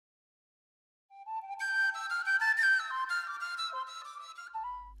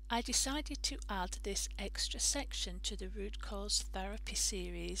I decided to add this extra section to the root cause therapy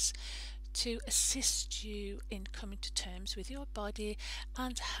series to assist you in coming to terms with your body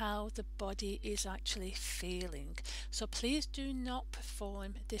and how the body is actually feeling. So please do not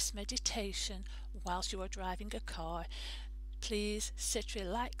perform this meditation whilst you are driving a car. Please sit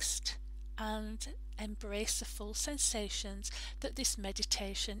relaxed and embrace the full sensations that this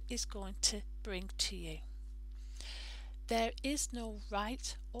meditation is going to bring to you. There is no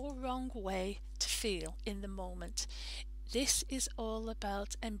right or wrong way to feel in the moment. This is all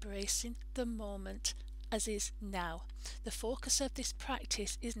about embracing the moment as is now. The focus of this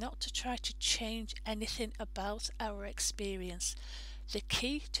practice is not to try to change anything about our experience. The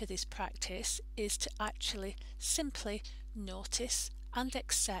key to this practice is to actually simply notice and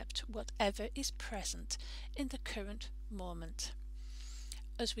accept whatever is present in the current moment.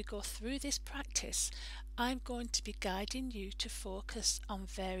 As we go through this practice, I'm going to be guiding you to focus on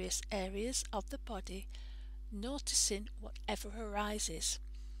various areas of the body, noticing whatever arises.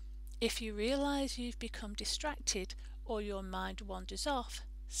 If you realise you've become distracted or your mind wanders off,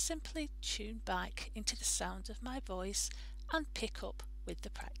 simply tune back into the sound of my voice and pick up with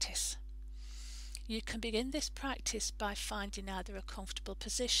the practice. You can begin this practice by finding either a comfortable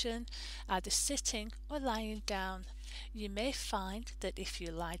position, either sitting or lying down. You may find that if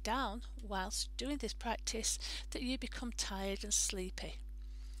you lie down whilst doing this practice that you become tired and sleepy.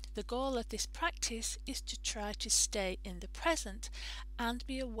 The goal of this practice is to try to stay in the present and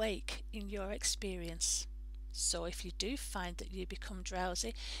be awake in your experience. So if you do find that you become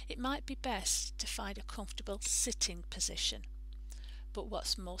drowsy, it might be best to find a comfortable sitting position. But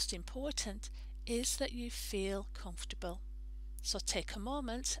what's most important is that you feel comfortable. So take a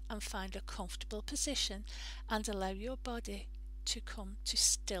moment and find a comfortable position and allow your body to come to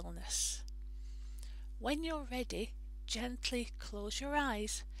stillness. When you're ready, gently close your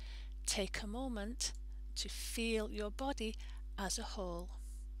eyes. Take a moment to feel your body as a whole.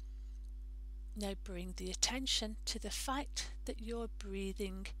 Now bring the attention to the fact that you're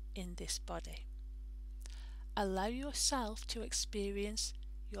breathing in this body. Allow yourself to experience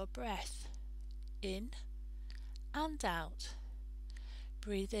your breath in and out.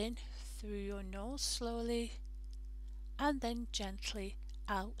 Breathe in through your nose slowly and then gently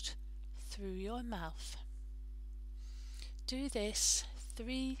out through your mouth. Do this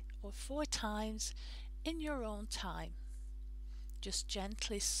 3 or 4 times in your own time, just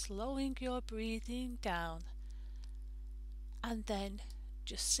gently slowing your breathing down, and then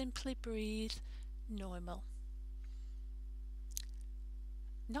just simply breathe normal.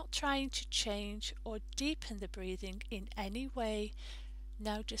 Not trying to change or deepen the breathing in any way,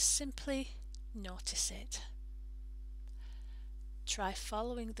 now just simply notice it. Try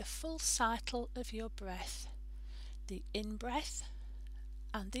following the full cycle of your breath, the in-breath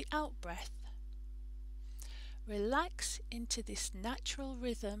and the out-breath. Relax into this natural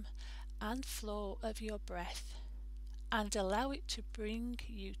rhythm and flow of your breath and allow it to bring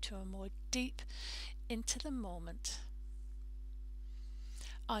you to a more deep into the moment.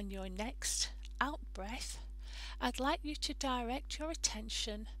 On your next out-breath, I'd like you to direct your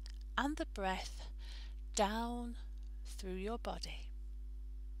attention and the breath down through your body,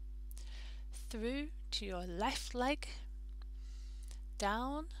 through to your left leg,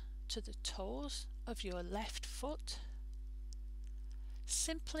 down to the toes of your left foot,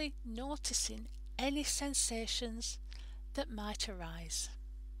 simply noticing any sensations that might arise.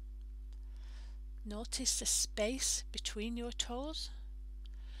 Notice the space between your toes.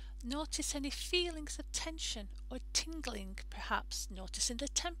 Notice any feelings of tension or tingling, perhaps noticing the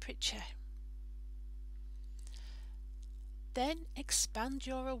temperature. Then expand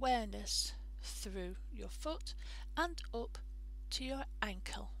your awareness through your foot and up to your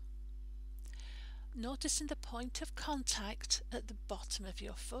ankle. Noticing the point of contact at the bottom of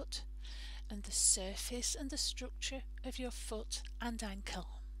your foot and the surface and the structure of your foot and ankle.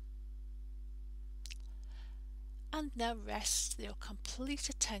 And now rest your complete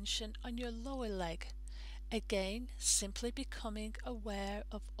attention on your lower leg, again simply becoming aware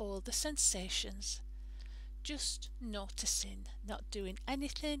of all the sensations, just noticing, not doing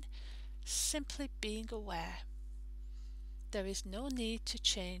anything, simply being aware. There is no need to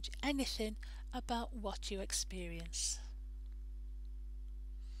change anything about what you experience.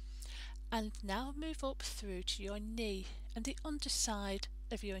 And now move up through to your knee and the underside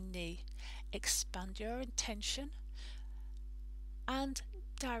of your knee. Expand your intention and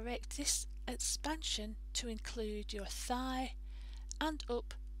direct this expansion to include your thigh and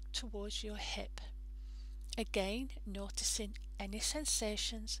up towards your hip. Again, noticing any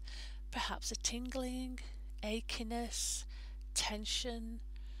sensations, perhaps a tingling, achiness, tension,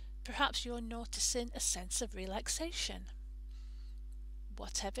 Perhaps you're noticing a sense of relaxation.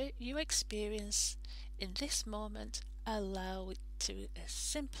 Whatever you experience in this moment, allow it to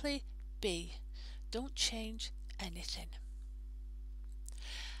simply be. Don't change anything.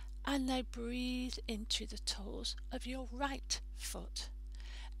 And now breathe into the toes of your right foot.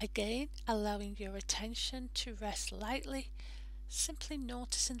 Again, allowing your attention to rest lightly, simply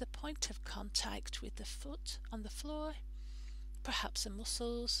noticing the point of contact with the foot on the floor, perhaps the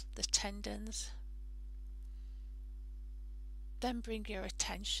muscles, the tendons. Then bring your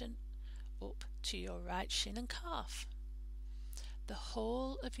attention up to your right shin and calf. The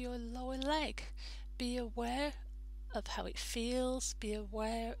whole of your lower leg. Be aware of how it feels. Be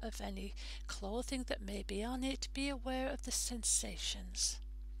aware of any clothing that may be on it. Be aware of the sensations.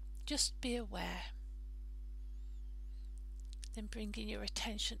 Just be aware. Then bringing your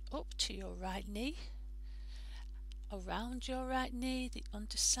attention up to your right knee, around your right knee, the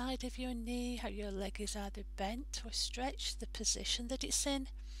underside of your knee, how your leg is either bent or stretched, the position that it's in,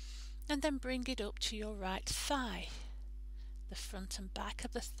 and then bring it up to your right thigh, the front and back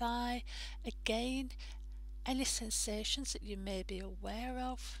of the thigh. Again, any sensations that you may be aware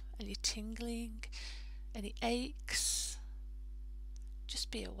of, any tingling, any aches, just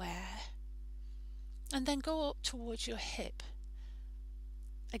be aware. And then go up towards your hip.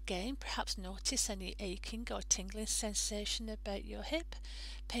 Again, perhaps notice any aching or tingling sensation about your hip,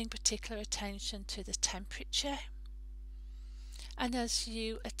 paying particular attention to the temperature. And as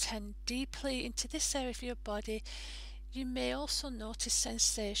you attend deeply into this area of your body, you may also notice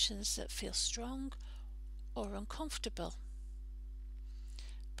sensations that feel strong or uncomfortable.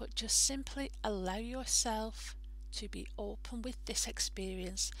 But just simply allow yourself to be open with this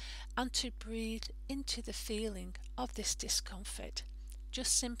experience and to breathe into the feeling of this discomfort.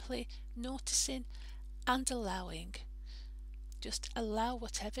 Just simply noticing and allowing. Just allow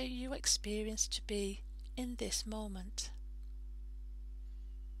whatever you experience to be in this moment.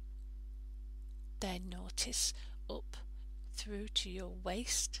 Then notice up through to your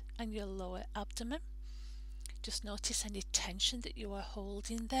waist and your lower abdomen. Just notice any tension that you are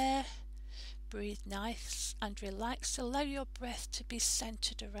holding there. Breathe nice and relaxed. Allow your breath to be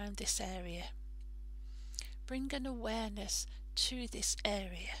centered around this area. Bring an awareness to this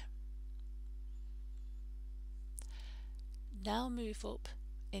area. Now move up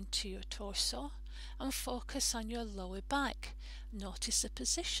into your torso and focus on your lower back. Notice the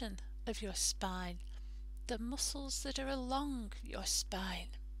position of your spine, the muscles that are along your spine.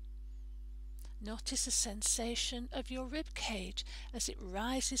 Notice the sensation of your rib cage as it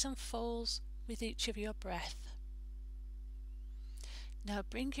rises and falls with each of your breath. Now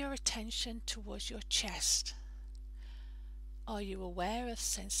bring your attention towards your chest. Are you aware of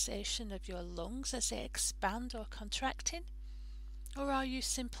sensation of your lungs as they expand or contracting? Or are you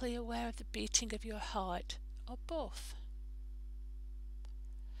simply aware of the beating of your heart, or both?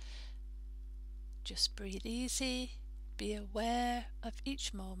 Just breathe easy, be aware of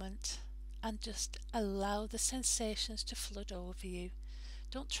each moment, and just allow the sensations to flood over you.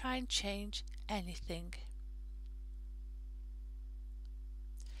 Don't try and change anything.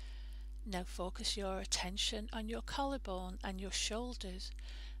 Now focus your attention on your collarbone and your shoulders,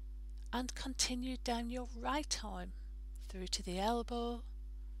 and continue down your right arm through to the elbow,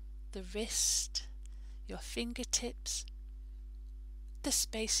 the wrist, your fingertips, the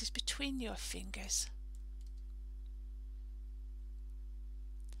spaces between your fingers.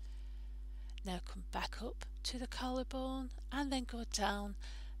 Now come back up to the collarbone and then go down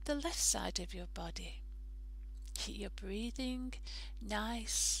the left side of your body. Keep your breathing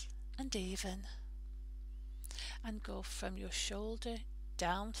nice and even, and go from your shoulder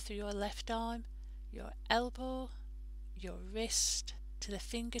down through your left arm, your elbow, your wrist to the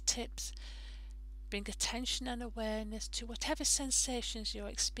fingertips. Bring attention and awareness to whatever sensations you're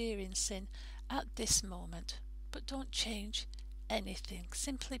experiencing at this moment, but don't change anything,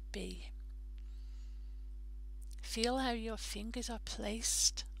 simply be. Feel how your fingers are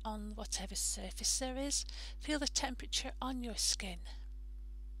placed on whatever surface there is. Feel the temperature on your skin.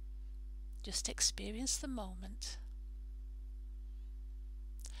 Just experience the moment.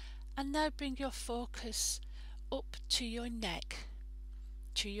 And now bring your focus up to your neck,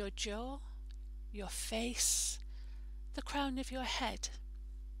 to your jaw, your face, the crown of your head.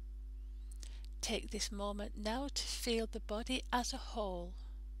 Take this moment now to feel the body as a whole,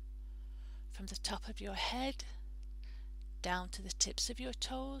 from the top of your head down to the tips of your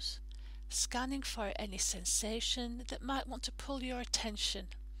toes, scanning for any sensation that might want to pull your attention,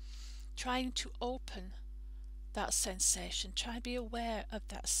 trying to open that sensation. Try and be aware of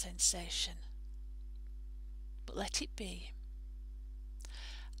that sensation, but let it be.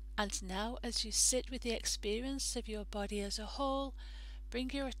 And now, as you sit with the experience of your body as a whole, bring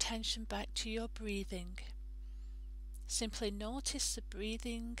your attention back to your breathing. Simply notice the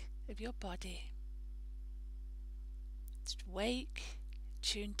breathing of your body. Just awake,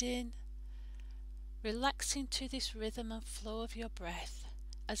 tuned in, relaxing to this rhythm and flow of your breath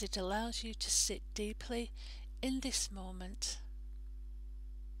as it allows you to sit deeply in this moment.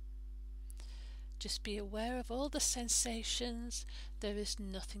 Just be aware of all the sensations. There is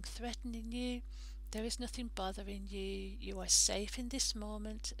nothing threatening you. There is nothing bothering you. You are safe in this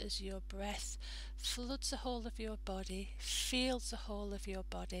moment as your breath floods the whole of your body, feels the whole of your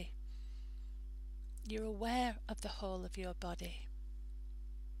body. You're aware of the whole of your body.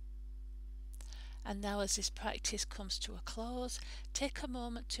 And now, as this practice comes to a close, take a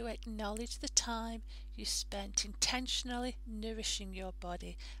moment to acknowledge the time you spent intentionally nourishing your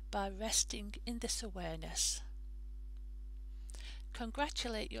body by resting in this awareness.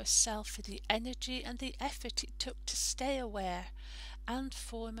 Congratulate yourself for the energy and the effort it took to stay aware and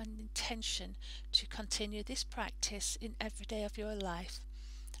form an intention to continue this practice in every day of your life,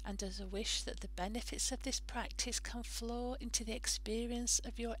 and as a wish that the benefits of this practice can flow into the experience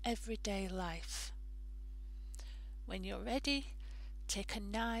of your everyday life. When you're ready, take a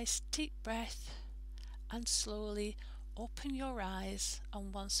nice deep breath and slowly open your eyes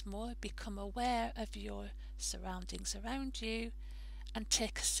and once more become aware of your surroundings around you, and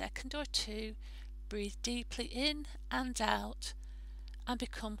take a second or two, breathe deeply in and out and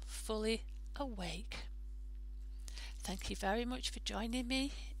become fully awake. Thank you very much for joining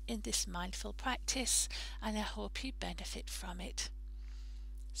me in this mindful practice, and I hope you benefit from it.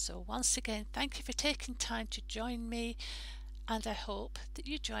 So once again, thank you for taking time to join me, and I hope that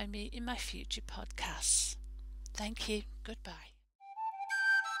you join me in my future podcasts. Thank you. Goodbye.